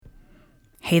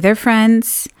Hey there,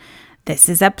 friends. This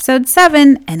is episode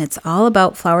 7, and it's all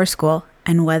about Flower School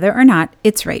and whether or not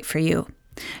it's right for you.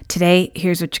 Today,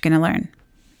 here's what you're going to learn.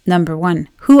 Number 1,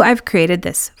 who I've created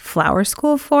this Flower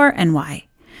School for and why.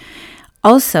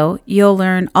 Also, you'll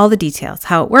learn all the details,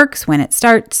 how it works, when it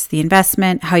starts, the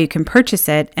investment, how you can purchase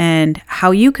it, and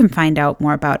how you can find out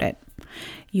more about it.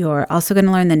 You're also going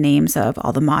to learn the names of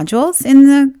all the modules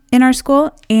in our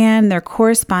school and their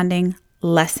corresponding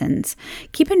lessons.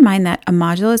 Keep in mind that a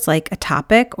module is like a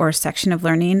topic or a section of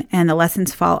learning, and the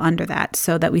lessons fall under that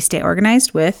so that we stay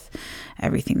organized with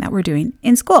everything that we're doing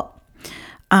in school.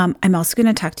 I'm also going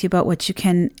to talk to you about what you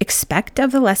can expect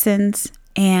of the lessons,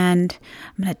 and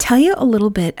I'm going to tell you a little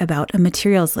bit about a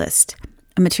materials list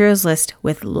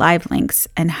with live links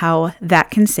and how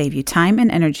that can save you time and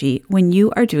energy when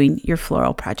you are doing your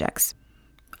floral projects.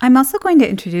 I'm also going to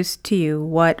introduce to you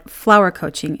what flower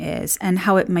coaching is and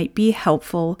how it might be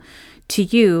helpful to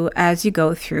you as you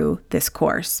go through this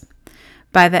course.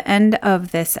 By the end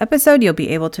of this episode, you'll be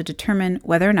able to determine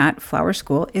whether or not Flower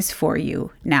School is for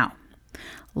you now.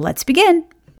 Let's begin.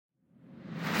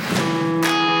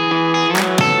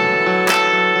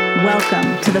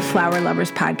 Welcome to the Flower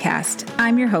Lovers Podcast.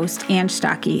 I'm your host, Ange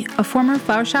Stocky, a former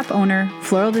flower shop owner,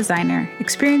 floral designer,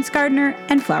 experienced gardener,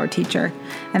 and flower teacher.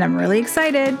 And I'm really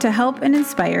excited to help and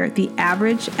inspire the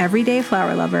average, everyday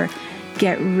flower lover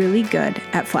get really good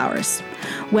at flowers.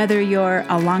 Whether you're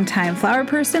a longtime flower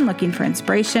person looking for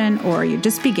inspiration or you're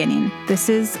just beginning, this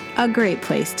is a great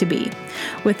place to be.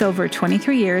 With over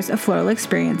 23 years of floral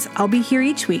experience, I'll be here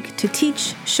each week to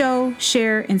teach, show,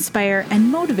 share, inspire,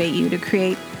 and motivate you to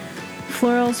create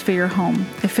florals for your home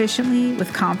efficiently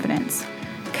with confidence.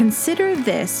 Consider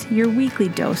this your weekly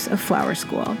dose of Flower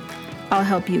School. I'll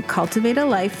help you cultivate a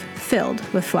life filled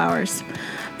with flowers.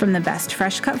 From the best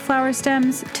fresh cut flower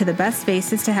stems to the best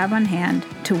vases to have on hand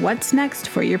to what's next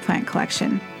for your plant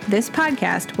collection. This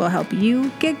podcast will help you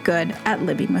get good at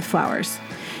living with flowers.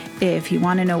 If you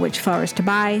want to know which flowers to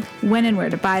buy, when and where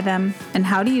to buy them, and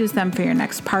how to use them for your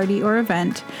next party or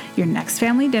event, your next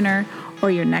family dinner, or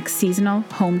your next seasonal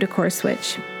home decor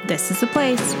switch, this is the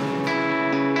place.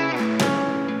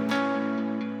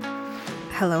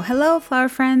 Hello, flower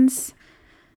friends.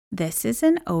 This is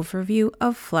an overview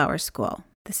of Flower School.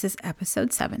 This is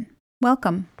episode 7.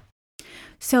 Welcome.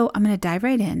 So I'm going to dive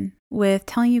right in with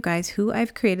telling you guys who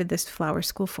I've created this Flower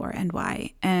School for and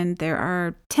why. And there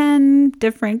are 10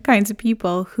 different kinds of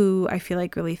people who I feel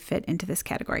like really fit into this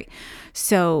category.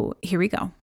 So here we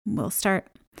go. We'll start.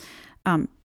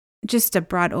 Just a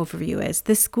broad overview is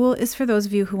this school is for those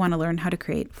of you who want to learn how to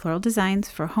create floral designs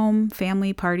for home,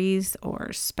 family parties,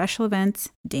 or special events,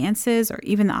 dances, or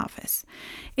even the office.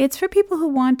 It's for people who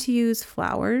want to use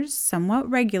flowers somewhat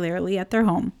regularly at their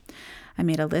home. I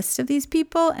made a list of these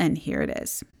people, and here it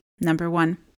is. Number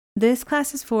 1, this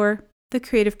class is for the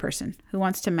creative person who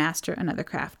wants to master another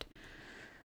craft.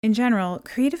 In general,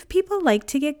 creative people like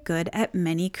to get good at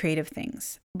many creative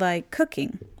things, like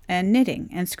cooking and knitting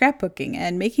and scrapbooking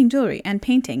and making jewelry and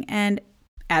painting, and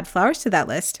add flowers to that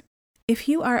list. If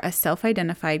you are a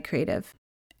self-identified creative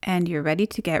and you're ready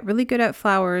to get really good at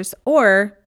flowers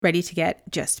or ready to get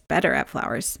just better at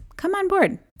flowers, come on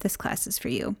board. This class is for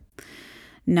you.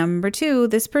 Number 2,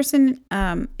 this person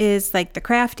is like the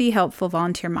crafty, helpful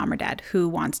volunteer mom or dad who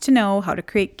wants to know how to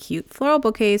create cute floral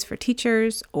bouquets for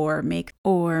teachers or make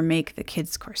the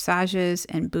kids' corsages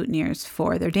and boutonnieres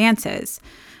for their dances.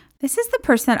 This is the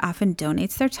person that often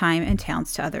donates their time and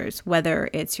talents to others, whether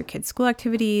it's your kids' school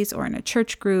activities or in a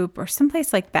church group or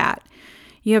someplace like that.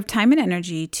 You have time and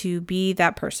energy to be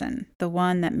that person, the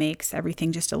one that makes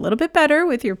everything just a little bit better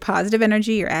with your positive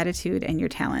energy, your attitude, and your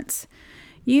talents.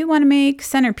 You want to make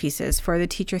centerpieces for the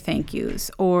teacher thank yous,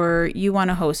 or you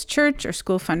want to host church or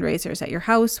school fundraisers at your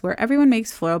house where everyone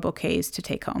makes floral bouquets to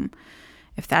take home.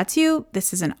 If that's you,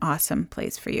 this is an awesome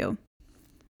place for you.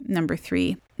 Number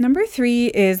 3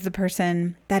 is the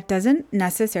person that doesn't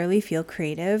necessarily feel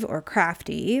creative or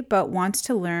crafty, but wants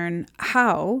to learn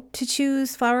how to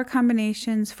choose flower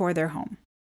combinations for their home.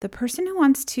 The person who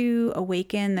wants to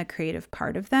awaken the creative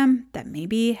part of them that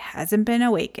maybe hasn't been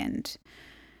awakened.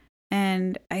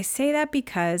 And I say that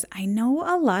because I know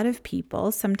a lot of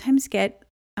people sometimes get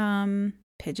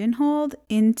pigeonholed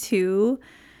into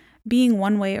being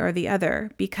one way or the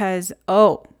other because,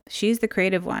 oh, she's the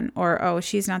creative one, or, oh,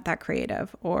 she's not that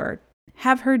creative, or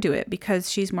have her do it because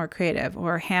she's more creative,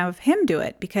 or have him do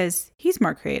it because he's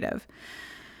more creative.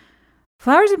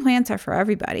 Flowers and plants are for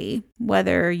everybody,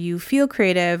 whether you feel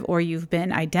creative or you've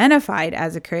been identified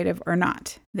as a creative or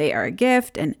not. They are a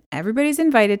gift and everybody's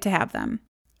invited to have them.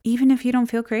 Even if you don't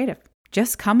feel creative,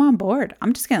 just come on board.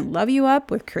 I'm just going to love you up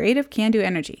with creative can-do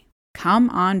energy. Come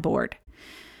on board.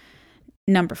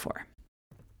 Number 4.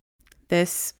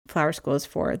 This flower school is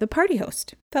for the party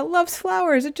host that loves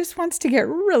flowers. It just wants to get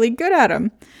really good at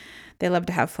them. They love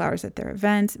to have flowers at their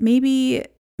events. Maybe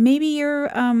you're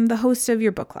the host of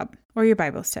your book club or your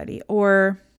Bible study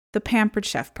or the pampered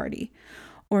chef party.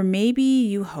 Or maybe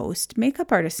you host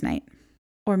makeup artist night.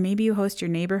 Or maybe you host your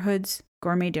neighborhood's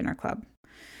gourmet dinner club.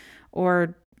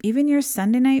 Or even your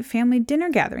Sunday night family dinner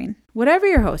gathering. Whatever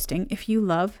you're hosting, if you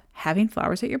love having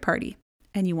flowers at your party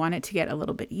and you want it to get a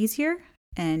little bit easier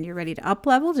and you're ready to up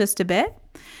level just a bit,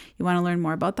 you want to learn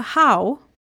more about the how,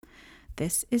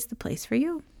 this is the place for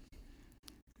you.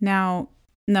 Now,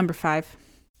 number 5.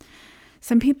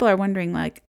 Some people are wondering,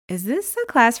 is this a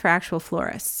class for actual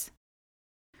florists?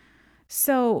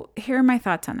 So here are my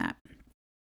thoughts on that.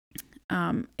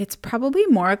 It's probably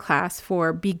more a class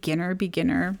for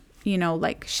beginner,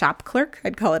 like shop clerk.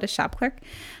 I'd call it a shop clerk.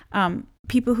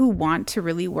 People who want to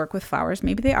really work with flowers.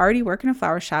 Maybe they already work in a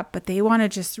flower shop, but they want to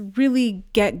just really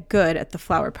get good at the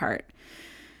flower part.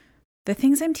 The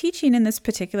things I'm teaching in this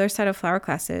particular set of flower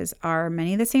classes are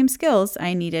many of the same skills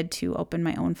I needed to open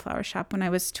my own flower shop when I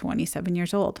was 27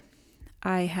 years old.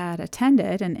 I had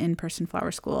attended an in-person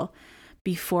flower school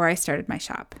before I started my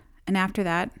shop. And after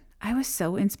that, I was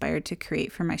so inspired to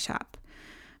create for my shop.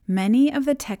 Many of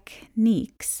the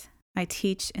techniques I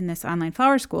teach in this online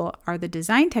flower school are the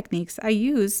design techniques I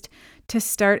used to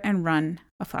start and run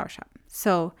a flower shop.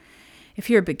 So if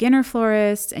you're a beginner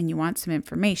florist and you want some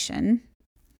information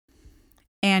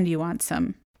and you want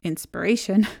some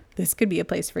inspiration, this could be a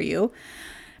place for you.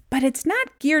 But it's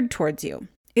not geared towards you.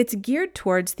 It's geared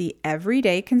towards the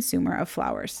everyday consumer of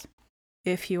flowers.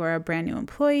 If you are a brand new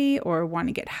employee or want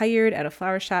to get hired at a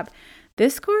flower shop,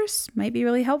 this course might be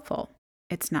really helpful.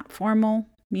 It's not formal,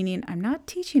 meaning I'm not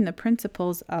teaching the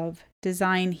principles of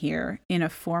design here in a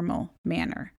formal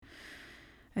manner.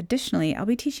 Additionally, I'll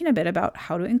be teaching a bit about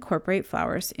how to incorporate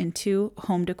flowers into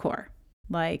home decor,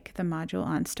 like the module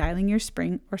on styling your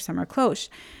spring or summer cloche.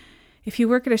 If you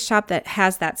work at a shop that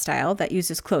has that style that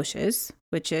uses cloches,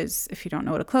 which is, if you don't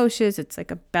know what a cloche is, it's like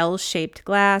a bell-shaped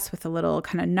glass with a little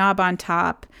kind of knob on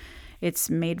top. It's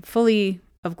made fully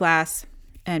of glass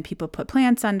and people put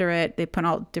plants under it. They put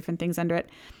all different things under it.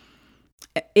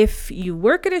 If you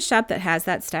work at a shop that has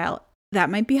that style,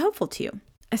 that might be helpful to you,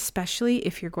 especially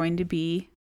if you're going to be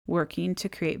working to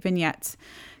create vignettes.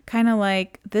 Kind of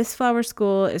like this flower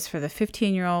school is for the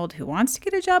 15-year-old who wants to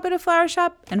get a job at a flower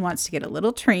shop and wants to get a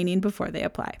little training before they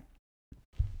apply.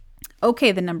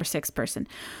 Okay, the number 6 person.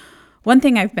 One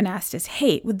thing I've been asked is,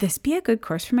 hey, would this be a good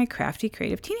course for my crafty,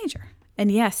 creative teenager?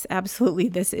 And yes, absolutely,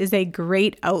 this is a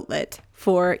great outlet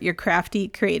for your crafty,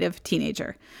 creative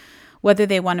teenager. Whether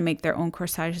they want to make their own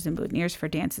corsages and boutonnieres for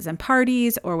dances and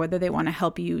parties, or whether they want to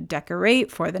help you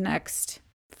decorate for the next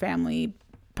family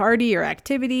party or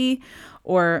activity,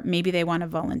 or maybe they want to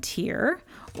volunteer,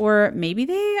 or maybe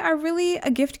they are really a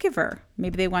gift giver.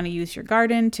 Maybe they want to use your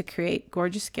garden to create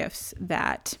gorgeous gifts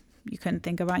that you couldn't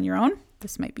think of on your own.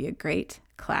 This might be a great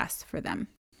class for them.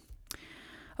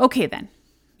 Okay, then.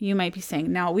 You might be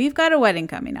saying, now we've got a wedding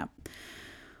coming up.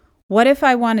 What if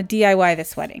I want to DIY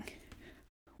this wedding?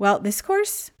 Well, this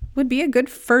course would be a good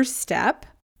first step.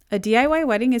 A DIY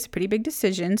wedding is a pretty big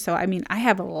decision. So, I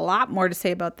have a lot more to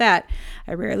say about that.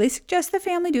 I rarely suggest the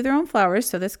family do their own flowers.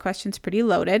 So this question's pretty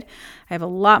loaded. I have a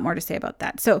lot more to say about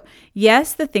that. So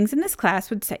yes, the things in this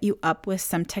class would set you up with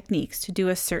some techniques to do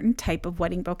a certain type of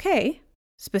wedding bouquet,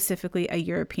 specifically a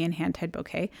European hand-tied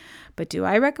bouquet. But do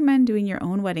I recommend doing your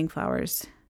own wedding flowers?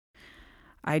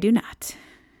 I do not.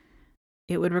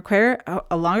 It would require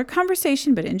a longer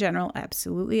conversation, but in general,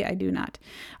 absolutely, I do not.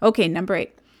 Okay, number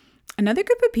 8. Another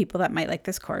group of people that might like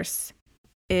this course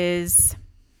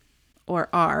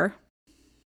are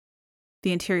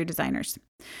the interior designers.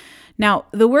 Now,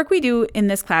 the work we do in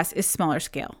this class is smaller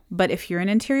scale, but if you're an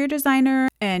interior designer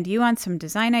and you want some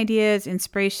design ideas,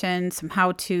 inspiration, some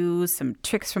how-tos, some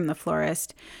tricks from the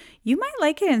florist, you might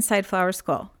like it inside Flower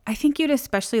School. I think you'd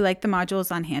especially like the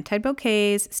modules on hand-tied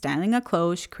bouquets, styling a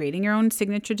cloche, creating your own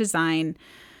signature design.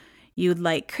 You'd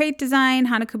like crate design,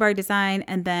 Hanukkah bar design,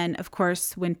 and then, of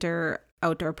course, winter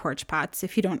outdoor porch pots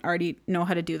if you don't already know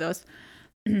how to do those.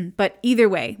 But either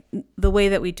way, the way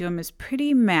that we do them is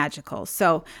pretty magical.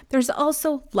 So there's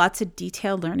also lots of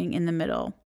detailed learning in the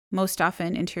middle. Most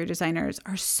often, interior designers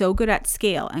are so good at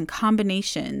scale and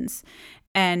combinations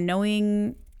and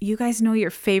knowing you guys know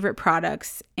your favorite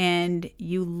products and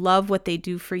you love what they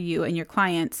do for you and your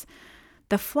clients.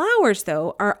 The flowers,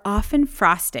 though, are often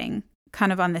frosting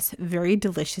kind of on this very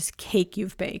delicious cake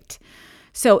you've baked.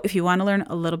 So if you want to learn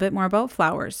a little bit more about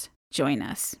flowers, join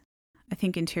us. I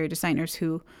think interior designers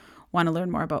who want to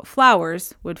learn more about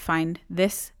flowers would find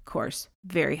this course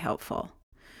very helpful.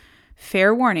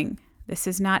 Fair warning, this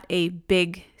is not a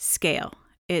big scale.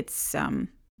 It's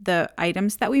the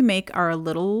items that we make are a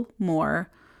little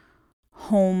more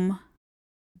home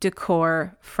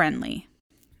decor friendly.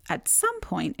 At some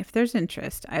point, if there's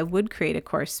interest, I would create a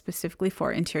course specifically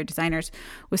for interior designers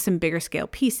with some bigger scale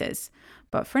pieces.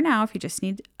 But for now, if you just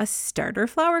need a starter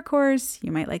flower course,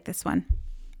 you might like this one.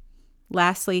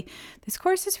 Lastly, this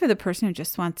course is for the person who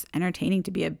just wants entertaining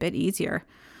to be a bit easier.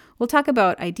 We'll talk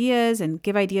about ideas and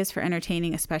give ideas for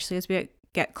entertaining, especially as we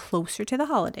get closer to the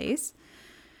holidays.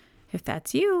 If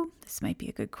that's you, this might be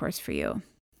a good course for you.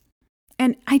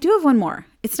 And I do have one more.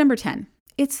 It's number 10.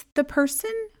 It's the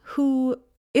person who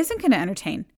isn't going to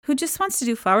entertain, who just wants to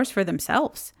do flowers for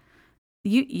themselves.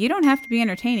 You don't have to be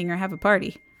entertaining or have a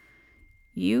party.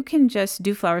 You can just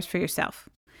do flowers for yourself.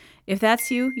 If that's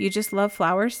you, you just love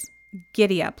flowers,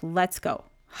 giddy up. Let's go.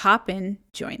 Hop in,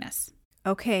 join us.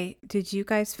 Okay, did you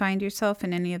guys find yourself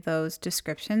in any of those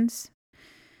descriptions?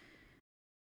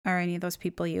 Are any of those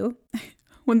people you?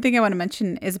 One thing I want to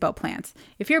mention is about plants.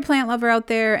 If you're a plant lover out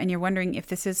there and you're wondering if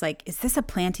this is is this a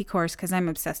planty course? Because I'm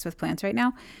obsessed with plants right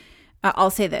now.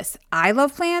 I'll say this. I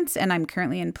love plants and I'm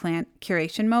currently in plant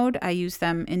curation mode. I use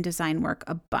them in design work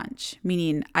a bunch,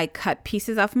 meaning I cut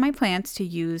pieces off of my plants to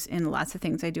use in lots of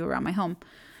things I do around my home.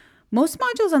 Most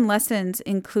modules and lessons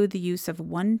include the use of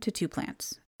 1 to 2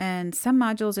 plants, and some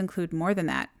modules include more than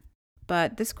that.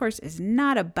 But this course is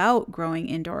not about growing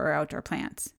indoor or outdoor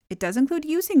plants. It does include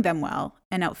using them well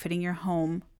and outfitting your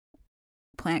home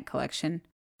plant collection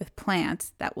with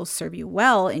plants that will serve you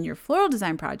well in your floral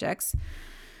design projects,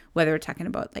 whether we're talking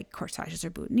about corsages or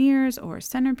boutonnieres or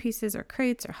centerpieces or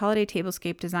crates or holiday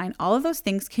tablescape design. All of those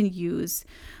things can use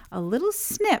a little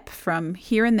snip from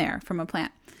here and there from a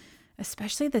plant,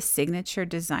 especially the signature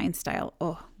design style.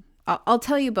 Oh, I'll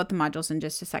tell you about the modules in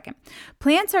just a second.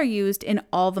 Plants are used in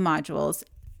all the modules,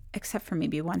 except for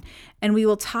maybe one, and we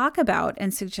will talk about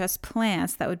and suggest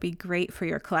plants that would be great for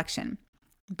your collection.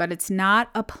 But it's not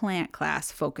a plant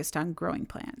class focused on growing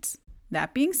plants.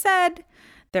 That being said,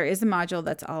 there is a module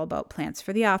that's all about plants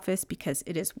for the office because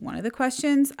it is one of the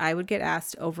questions I would get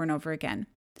asked over and over again.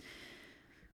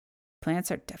 Plants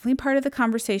are definitely part of the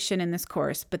conversation in this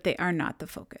course, but they are not the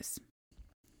focus.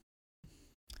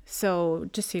 So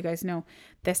just so you guys know,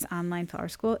 this online flower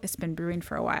school has been brewing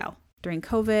for a while. During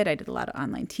COVID, I did a lot of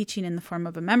online teaching in the form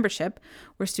of a membership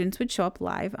where students would show up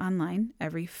live online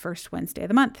every first Wednesday of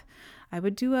the month. I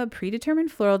would do a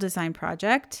predetermined floral design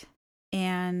project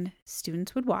and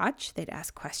students would watch. They'd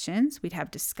ask questions, we'd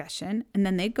have discussion, and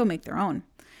then they'd go make their own.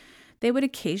 They would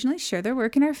occasionally share their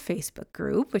work in our Facebook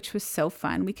group, which was so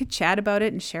fun. We could chat about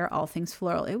it and share all things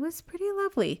floral. It was pretty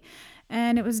lovely.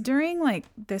 And it was during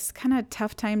this kind of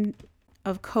tough time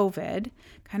of COVID,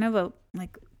 kind of a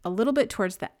little bit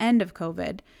towards the end of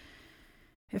COVID.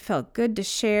 It felt good to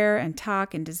share and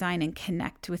talk and design and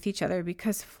connect with each other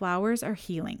because flowers are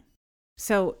healing.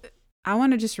 So I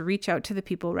want to just reach out to the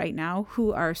people right now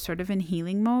who are sort of in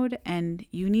healing mode and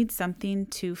you need something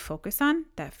to focus on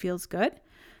that feels good,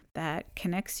 that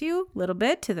connects you a little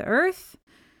bit to the earth.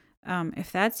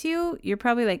 If that's you, you're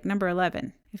probably number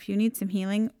 11. If you need some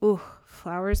healing,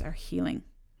 flowers are healing.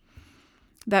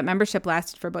 That membership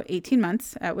lasted for about 18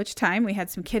 months, at which time we had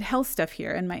some kid health stuff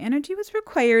here and my energy was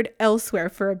required elsewhere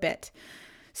for a bit.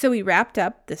 So we wrapped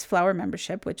up this flower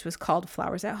membership, which was called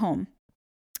Flowers at Home.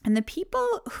 And the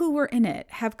people who were in it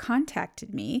have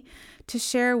contacted me to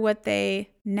share what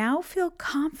they now feel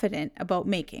confident about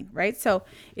making, right? So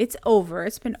it's over.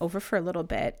 It's been over for a little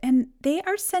bit. And they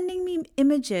are sending me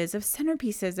images of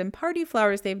centerpieces and party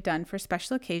flowers they've done for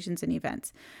special occasions and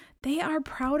events. They are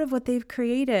proud of what they've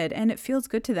created and it feels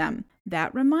good to them.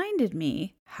 That reminded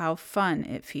me how fun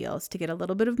it feels to get a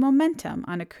little bit of momentum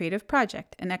on a creative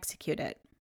project and execute it.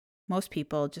 Most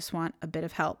people just want a bit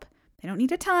of help. They don't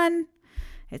need a ton.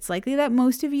 It's likely that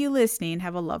most of you listening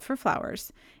have a love for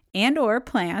flowers and or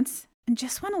plants and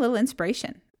just want a little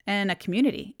inspiration and a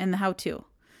community in the how-to.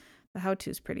 The how-to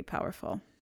is pretty powerful.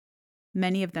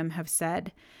 Many of them have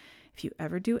said, if you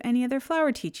ever do any other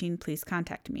flower teaching, please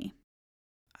contact me.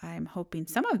 I'm hoping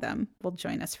some of them will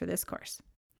join us for this course.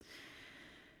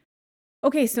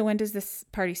 Okay, so when does this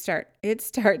party start? It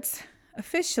starts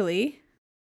officially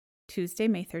Tuesday,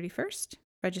 May 31st.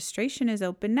 Registration is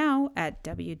open now at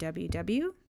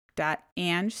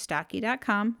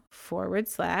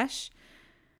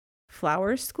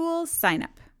www.angestocky.com/FLOWERSCHOOL sign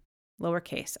up.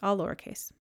 Lowercase, all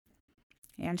lowercase.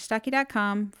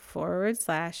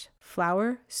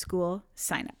 angestocky.com/FLOWERSCHOOL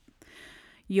sign up.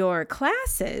 Your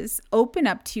classes open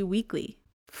up to you weekly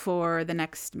for the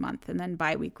next month and then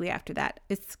bi-weekly after that.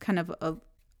 It's kind of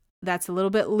that's a little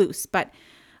bit loose, but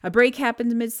a break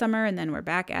happens midsummer and then we're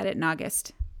back at it in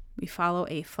August. We follow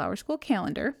a Flower School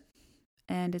calendar,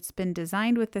 and it's been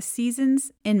designed with the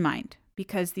seasons in mind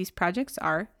because these projects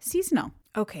are seasonal.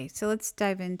 Okay, so let's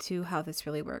dive into how this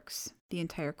really works. The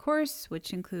entire course,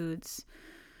 which includes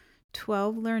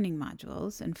 12 learning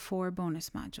modules and 4 bonus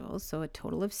modules, so a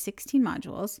total of 16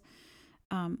 modules,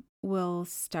 will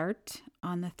start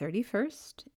on the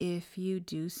 31st. If you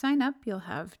do sign up, you'll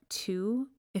have 2.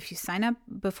 If you sign up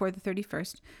before the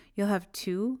 31st, you'll have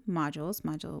 2 modules,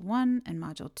 Module 1 and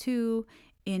Module 2,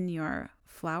 in your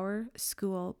Flower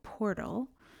School portal.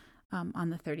 On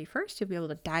the 31st, you'll be able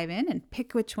to dive in and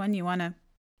pick which one you want to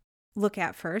look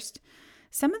at first.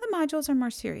 Some of the modules are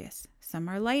more serious. Some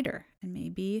are lighter and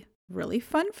maybe really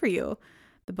fun for you.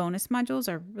 The bonus modules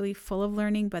are really full of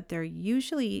learning, but they're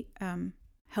usually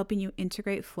helping you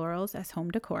integrate florals as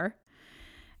home decor.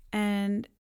 And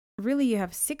really, you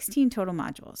have 16 total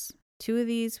modules. 2 of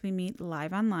these we meet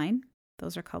live online.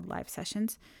 Those are called live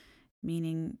sessions,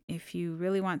 meaning if you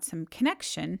really want some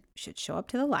connection, you should show up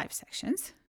to the live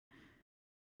sessions.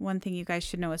 One thing you guys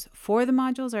should know is 4 of the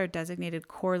modules are designated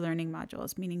core learning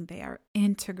modules, meaning they are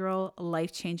integral,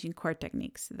 life-changing core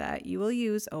techniques that you will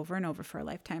use over and over for a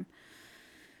lifetime.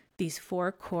 These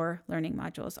 4 core learning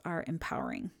modules are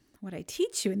empowering. What I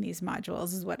teach you in these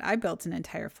modules is what I built an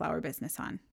entire flower business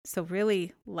on. So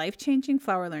really life-changing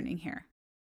flower learning here.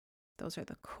 Those are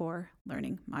the core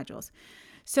learning modules.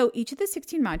 So each of the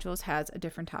 16 modules has a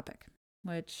different topic,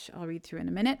 which I'll read through in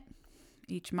a minute.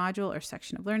 Each module or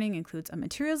section of learning includes a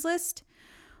materials list.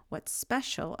 What's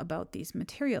special about these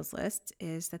materials lists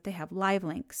is that they have live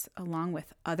links along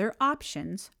with other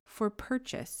options for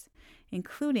purchase,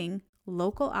 including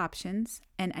local options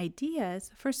and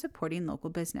ideas for supporting local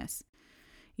business.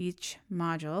 Each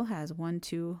module has 1,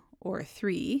 2, or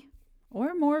 3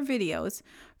 or more videos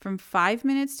from 5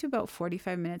 minutes to about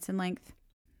 45 minutes in length.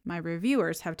 My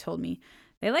reviewers have told me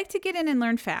they like to get in and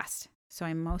learn fast, so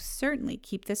I most certainly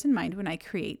keep this in mind when I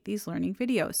create these learning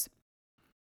videos.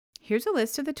 Here's a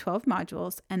list of the 12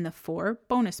 modules and the 4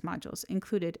 bonus modules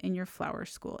included in your Flower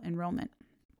School enrollment.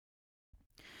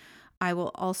 I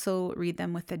will also read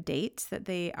them with the dates that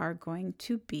they are going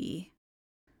to be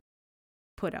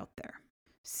put out there.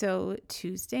 So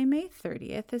Tuesday, May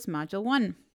 30th is Module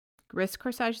 1, Wrist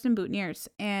Corsages and Boutonnieres,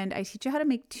 and I teach you how to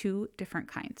make 2 different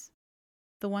kinds.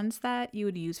 The ones that you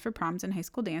would use for proms and high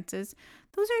school dances,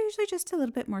 those are usually just a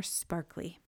little bit more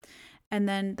sparkly. And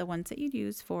then the ones that you'd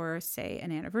use for, say,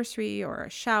 an anniversary or a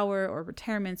shower or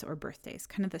retirements or birthdays,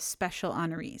 kind of the special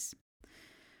honorees.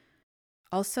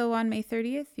 Also on May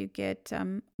 30th, you get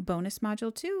bonus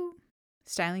module 2,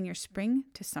 styling your spring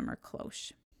to summer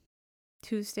cloche.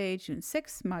 Tuesday, June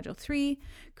 6th, module 3,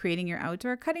 creating your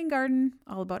outdoor cutting garden,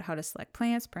 all about how to select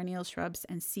plants, perennials, shrubs,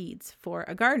 and seeds for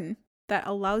a garden that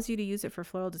allows you to use it for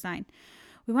floral design.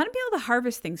 We want to be able to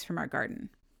harvest things from our garden.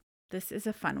 This is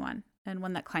a fun one and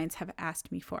one that clients have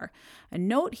asked me for. A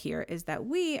note here is that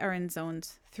we are in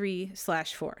zones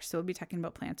 3/4. So we'll be talking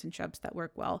about plants and shrubs that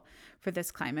work well for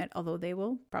this climate, although they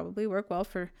will probably work well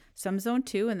for some zone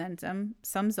 2 and then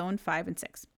some zone 5 and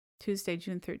 6. Tuesday,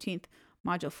 June 13th,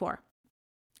 module 4,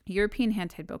 European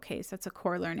hand-tied bouquets. That's a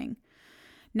core learning.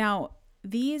 Now,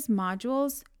 these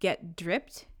modules get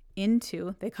dripped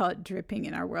into, they call it dripping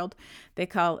in our world. They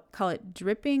call it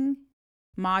dripping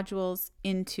modules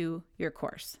into your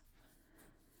course.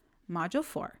 Module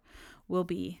 4 will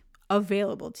be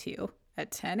available to you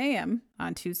at 10 a.m.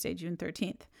 on Tuesday, June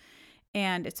 13th.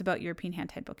 And it's about European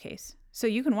hand-tied bouquets. So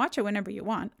you can watch it whenever you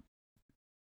want.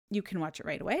 You can watch it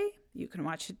right away. You can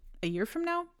watch it a year from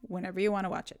now, whenever you want to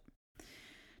watch it.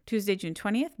 Tuesday, June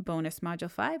 20th, bonus module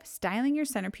 5, styling your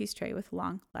centerpiece tray with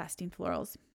long-lasting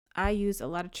florals. I use a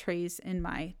lot of trays in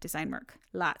my design work,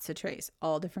 lots of trays,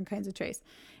 all different kinds of trays.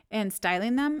 And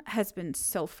styling them has been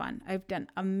so fun. I've done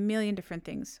a million different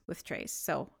things with trays,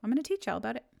 so I'm going to teach you all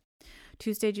about it.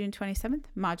 Tuesday, June 27th,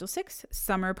 module 6,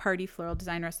 summer party floral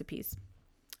design recipes.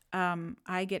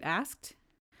 I get asked,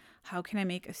 how can I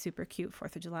make a super cute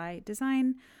 4th of July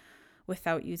design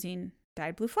without using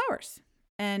dyed blue flowers?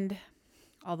 And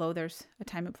although there's a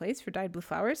time and place for dyed blue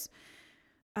flowers,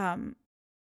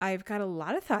 I've got a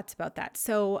lot of thoughts about that.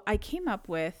 So I came up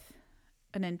with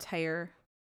an entire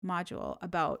module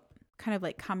about kind of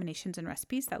like combinations and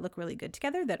recipes that look really good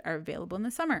together that are available in the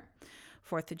summer.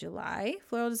 4th of July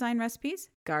floral design recipes,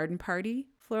 garden party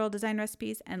floral design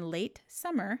recipes, and late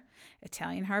summer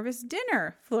Italian harvest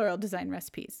dinner floral design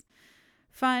recipes.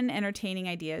 Fun, entertaining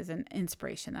ideas and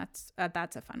inspiration. That's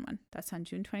a fun one. That's on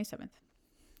June 27th.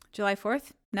 July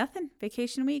 4th, nothing,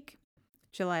 vacation week.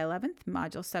 July 11th,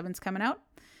 module 7's coming out.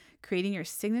 Creating your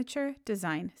signature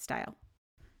design style.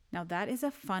 Now that is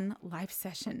a fun live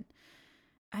session.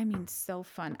 I mean, so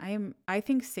fun. I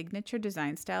think signature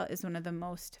design style is one of the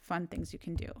most fun things you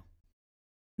can do.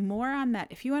 More on that.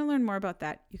 If you want to learn more about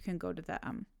that, you can go to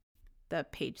the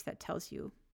page that tells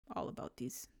you all about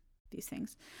these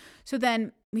things. So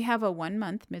then we have a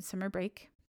 1-month midsummer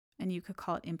break, and you could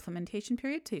call it implementation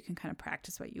period. So you can kind of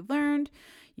practice what you learned.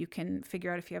 You can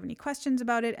figure out if you have any questions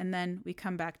about it. And then we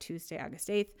come back Tuesday, August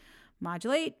 8th,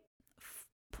 Module 8,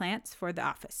 plants for the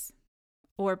office,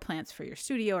 or plants for your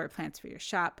studio, or plants for your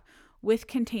shop, with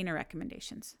container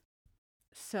recommendations.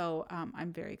 So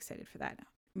I'm very excited for that,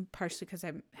 partially because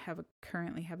I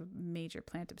currently have a major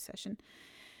plant obsession.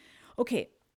 Okay,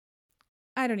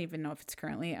 I don't even know if it's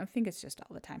currently. I think it's just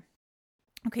all the time.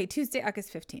 Okay, Tuesday,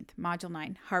 August 15th, Module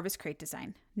 9, Harvest Crate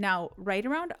Design. Now, right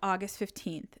around August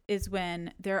 15th is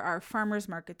when there are farmers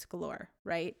markets galore,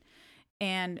 right?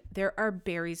 And there are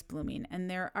berries blooming, and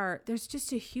there's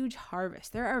just a huge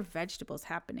harvest. There are vegetables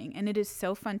happening, and it is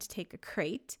so fun to take a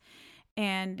crate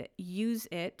and use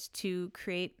it to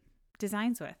create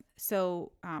designs with.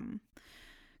 So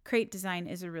crate design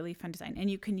is a really fun design,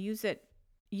 and you can use it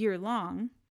year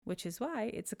long, which is why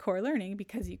it's a core learning,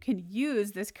 because you can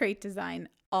use this crate design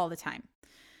all the time.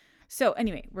 So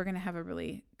anyway, we're going to have a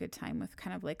really good time with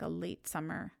kind of like a late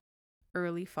summer,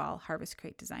 early fall harvest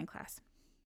crate design class.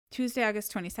 Tuesday,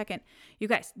 August 22nd. You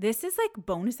guys, this is like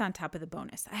bonus on top of the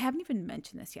bonus. I haven't even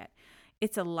mentioned this yet.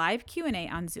 It's a live Q&A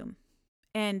on Zoom.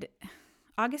 And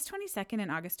August 22nd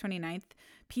and August 29th,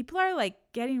 people are like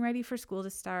getting ready for school to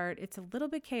start. It's a little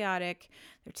bit chaotic.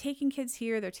 They're taking kids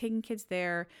here, they're taking kids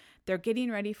there. They're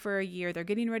getting ready for a year. They're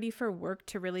getting ready for work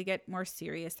to really get more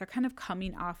serious. They're kind of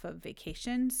coming off of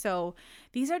vacation. So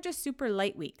these are just super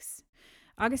light weeks.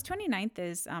 August 29th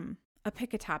is a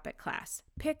pick a topic class.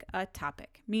 Pick a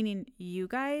topic, meaning you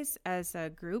guys as a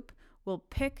group will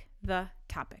pick the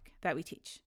topic that we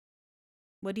teach.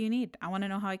 What do you need? I want to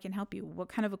know how I can help you. What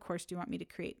kind of a course do you want me to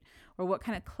create? Or what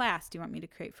kind of class do you want me to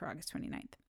create for August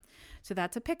 29th? So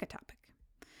that's a pick a topic.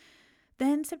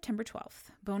 Then September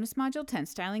 12th, bonus module 10,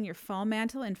 styling your fall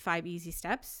mantle in 5 easy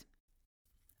steps.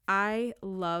 I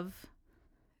love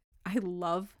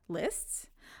lists.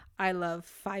 I love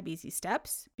 5 easy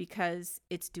steps because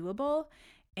it's doable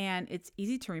and it's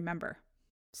easy to remember.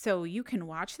 So you can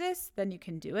watch this, then you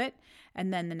can do it.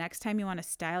 And then the next time you want to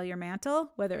style your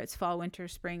mantle, whether it's fall, winter,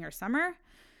 spring, or summer,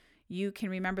 you can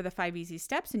remember the 5 easy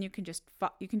steps and you can just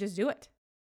do it.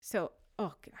 So,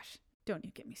 oh gosh, don't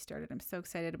you get me started. I'm so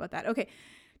excited about that. Okay,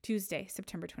 Tuesday,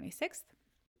 September 26th.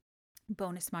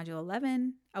 Bonus module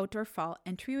 11, outdoor fall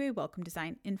entryway welcome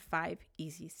design in 5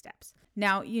 easy steps.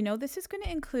 Now, this is going to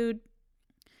include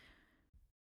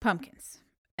pumpkins.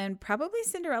 And probably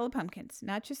Cinderella pumpkins,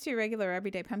 not just your regular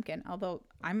everyday pumpkin, although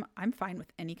I'm fine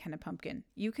with any kind of pumpkin.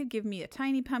 You could give me a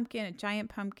tiny pumpkin, a giant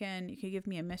pumpkin. You could give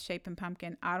me a misshapen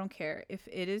pumpkin. I don't care. If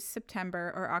it is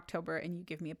September or October and you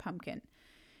give me a pumpkin,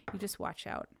 you just watch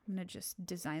out. I'm going to just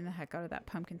design the heck out of that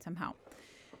pumpkin somehow.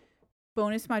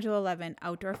 Bonus module 11,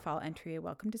 outdoor fall entry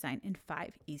welcome design in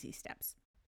 5 easy steps.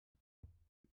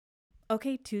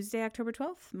 Okay, Tuesday, October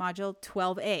 12th, module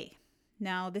 12A.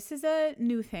 Now, this is a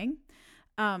new thing.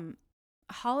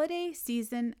 Holiday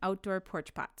season outdoor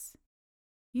porch pots.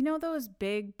 You know those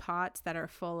big pots that are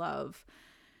full of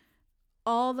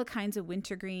all the kinds of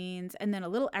winter greens and then a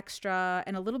little extra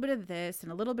and a little bit of this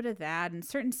and a little bit of that and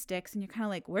certain sticks. And you're kind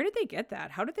of like, where did they get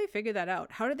that? How did they figure that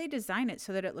out? How did they design it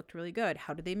so that it looked really good?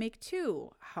 How did they make 2?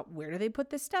 Where do they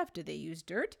put this stuff? Did they use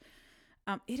dirt?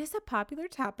 It is a popular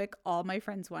topic all my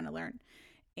friends want to learn.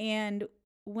 And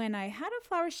when I had a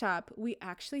flower shop, we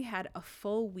actually had a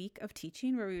full week of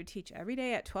teaching where we would teach every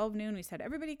day at 12 noon. We said,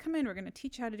 everybody come in, we're going to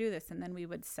teach you how to do this. And then we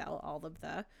would sell all of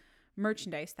the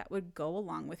merchandise that would go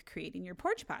along with creating your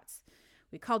porch pots.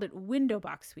 We called it Window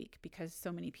Box Week because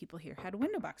so many people here had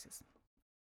window boxes.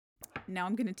 Now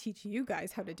I'm going to teach you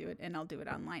guys how to do it, and I'll do it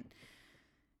online.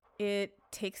 It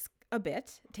takes a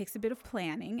bit of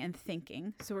planning and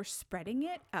thinking. So we're spreading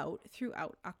it out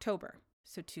throughout October.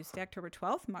 So Tuesday, October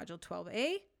 12th, module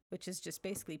 12A, which is just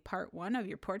basically part 1 of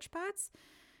your porch pots.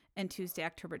 And Tuesday,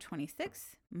 October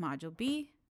 26th, module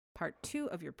B, part 2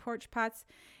 of your porch pots.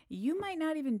 You might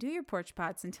not even do your porch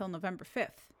pots until November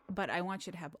 5th, but I want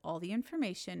you to have all the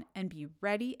information and be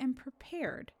ready and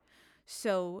prepared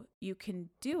so you can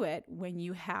do it when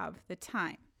you have the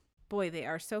time. Boy, they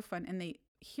are so fun. And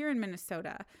here in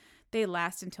Minnesota, they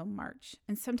last until March.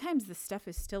 And sometimes the stuff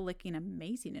is still looking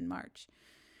amazing in March.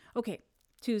 Okay,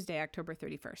 Tuesday, October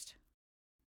 31st.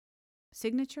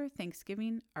 Signature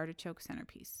Thanksgiving Artichoke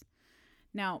Centerpiece.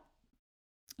 Now,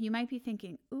 you might be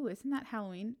thinking, ooh, isn't that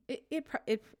Halloween? It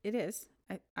is.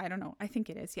 I don't know. I think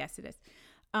it is. Yes, it is.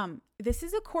 This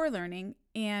is a core learning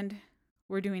and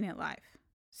we're doing it live.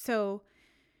 So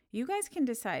you guys can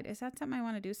decide, is that something I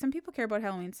want to do? Some people care about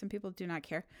Halloween, some people do not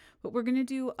care. But we're going to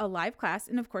do a live class,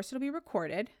 and of course it'll be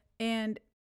recorded. And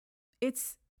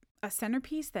it's a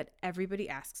centerpiece that everybody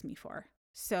asks me for.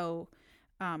 So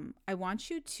I want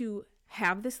you to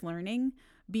have this learning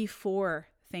before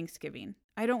Thanksgiving.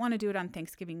 I don't want to do it on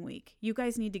Thanksgiving week. You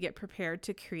guys need to get prepared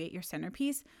to create your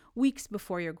centerpiece weeks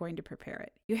before you're going to prepare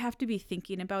it. You have to be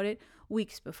thinking about it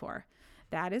weeks before.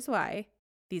 That is why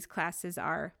these classes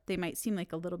they might seem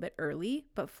like a little bit early,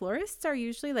 but florists are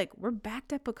usually like, we're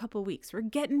backed up a couple weeks. We're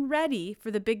getting ready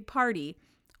for the big party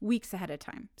weeks ahead of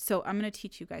time. So I'm going to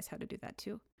teach you guys how to do that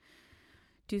too.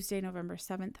 Tuesday, November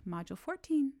 7th, Module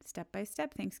 14,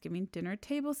 step-by-step Thanksgiving dinner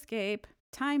tablescape,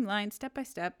 timeline,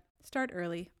 step-by-step, start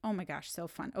early. Oh my gosh, so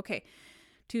fun. Okay,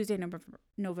 Tuesday,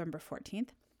 November 14th.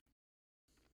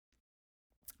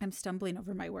 I'm stumbling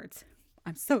over my words.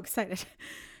 I'm so excited.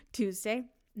 Tuesday,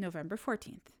 November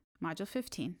 14th, Module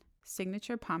 15,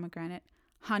 Signature Pomegranate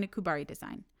Hanukubari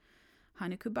Design.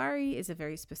 Hanukubari is a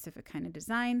very specific kind of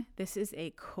design. This is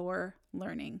a core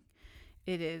learning.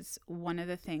 It is one of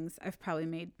the things I've probably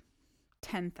made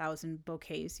 10,000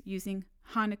 bouquets using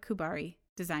Hanukubari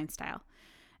design style.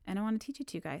 And I want to teach it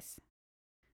to you guys.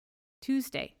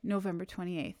 Tuesday, November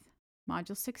 28th,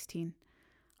 Module 16,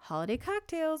 Holiday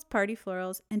Cocktails, Party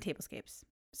Florals, and Tablescapes.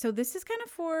 So this is kind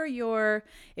of for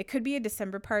it could be a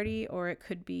December party, or it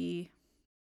could be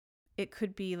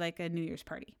like a New Year's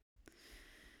party.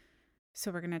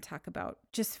 So we're going to talk about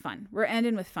just fun. We're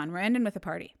ending with fun. We're ending with a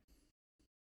party.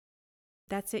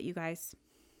 That's it, you guys.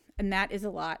 And that is a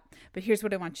lot. But here's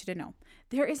what I want you to know.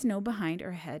 There is no behind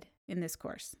or ahead in this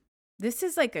course. This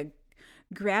is like a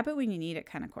grab it when you need it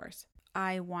kind of course.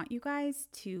 I want you guys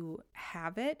to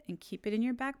have it and keep it in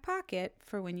your back pocket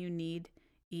for when you need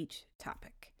each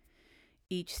topic.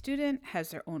 Each student has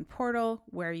their own portal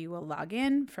where you will log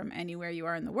in from anywhere you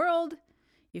are in the world.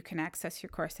 You can access your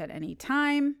course at any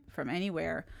time from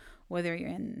anywhere, whether you're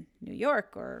in New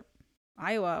York or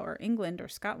Iowa or England or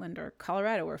Scotland or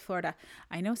Colorado or Florida.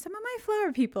 I know some of my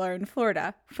flower people are in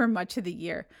Florida for much of the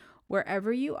year.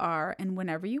 Wherever you are and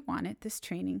whenever you want it, this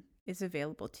training is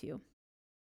available to you.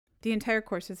 The entire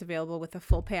course is available with a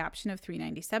full pay option of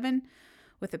 $397,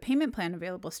 with a payment plan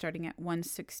available starting at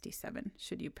 $167,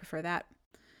 should you prefer that.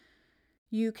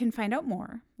 You can find out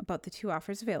more about the two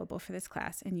offers available for this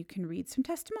class, and you can read some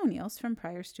testimonials from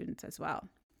prior students as well.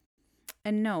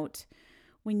 And note,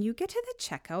 when you get to the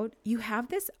checkout, you have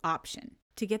this option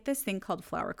to get this thing called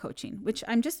flower coaching, which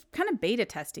I'm just kind of beta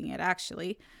testing it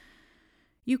actually.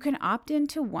 You can opt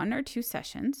into 1 or 2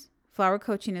 sessions. Flower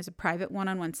coaching is a private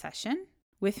one-on-one session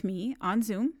with me on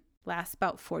Zoom, lasts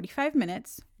about 45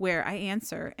 minutes, where I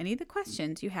answer any of the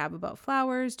questions you have about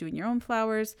flowers, doing your own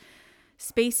flowers,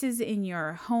 spaces in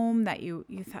your home that you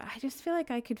thought, I just feel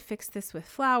like I could fix this with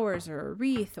flowers or a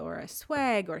wreath or a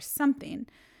swag or something.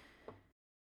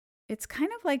 It's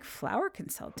kind of like flower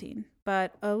consulting,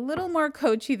 but a little more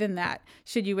coachy than that.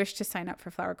 Should you wish to sign up for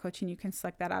flower coaching, you can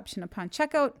select that option upon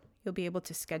checkout. You'll be able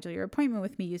to schedule your appointment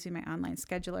with me using my online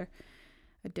scheduler.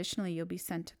 Additionally, you'll be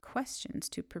sent questions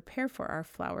to prepare for our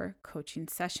flower coaching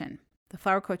session. The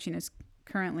flower coaching is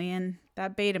currently in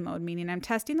that beta mode, meaning I'm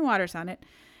testing the waters on it,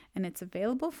 and it's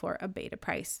available for a beta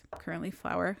price. Currently,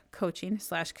 flower coaching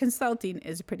 / consulting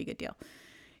is a pretty good deal.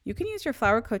 You can use your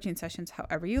flower coaching sessions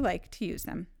however you like to use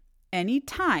them, any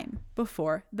time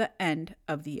before the end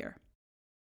of the year.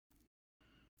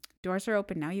 Doors are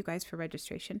open now, you guys, for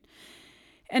registration.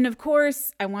 And of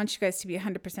course, I want you guys to be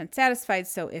 100% satisfied.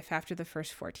 So if after the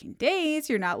first 14 days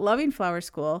you're not loving Flower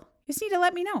School, you just need to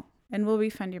let me know and we'll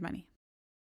refund your money.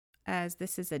 As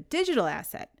this is a digital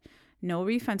asset, no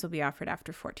refunds will be offered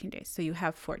after 14 days. So you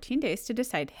have 14 days to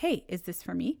decide, hey, is this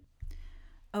for me?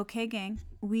 Okay, gang,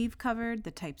 we've covered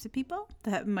the types of people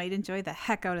that might enjoy the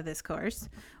heck out of this course.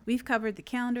 We've covered the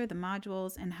calendar, the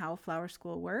modules, and how Flower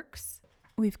School works.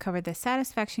 We've covered the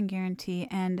satisfaction guarantee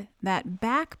and that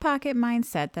back pocket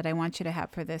mindset that I want you to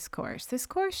have for this course. This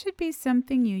course should be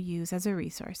something you use as a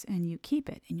resource and you keep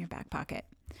it in your back pocket.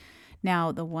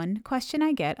 Now, the one question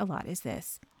I get a lot is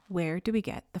this: where do we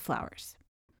get the flowers?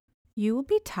 You will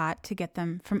be taught to get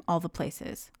them from all the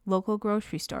places: local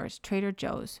grocery stores, Trader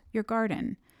Joe's, your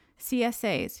garden,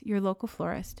 CSAs, your local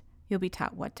florist. You'll be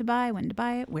taught what to buy, when to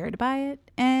buy it, where to buy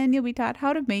it, and you'll be taught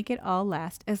how to make it all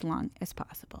last as long as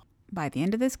possible. By the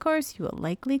end of this course, you will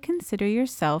likely consider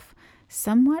yourself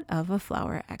somewhat of a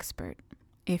flower expert,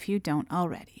 if you don't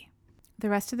already. The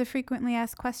rest of the frequently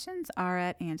asked questions are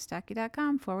at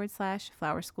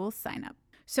annestocky.com/flowerschool sign up.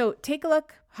 So take a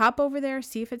look, hop over there,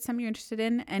 see if it's something you're interested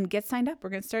in, and get signed up.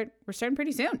 We're starting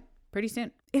pretty soon. pretty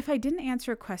soon. If I didn't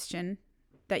answer a question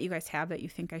that you guys have that you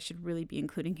think I should really be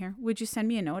including here, would you send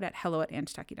me a note at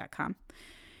hello@angestuckey.com?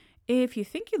 If you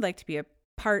think you'd like to be a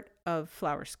part of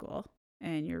Flower School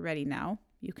and you're ready now,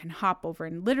 you can hop over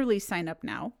and literally sign up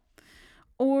now.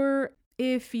 Or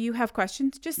if you have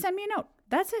questions, just send me a note.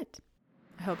 That's it.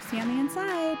 I hope to see you on the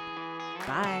inside.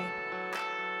 Bye.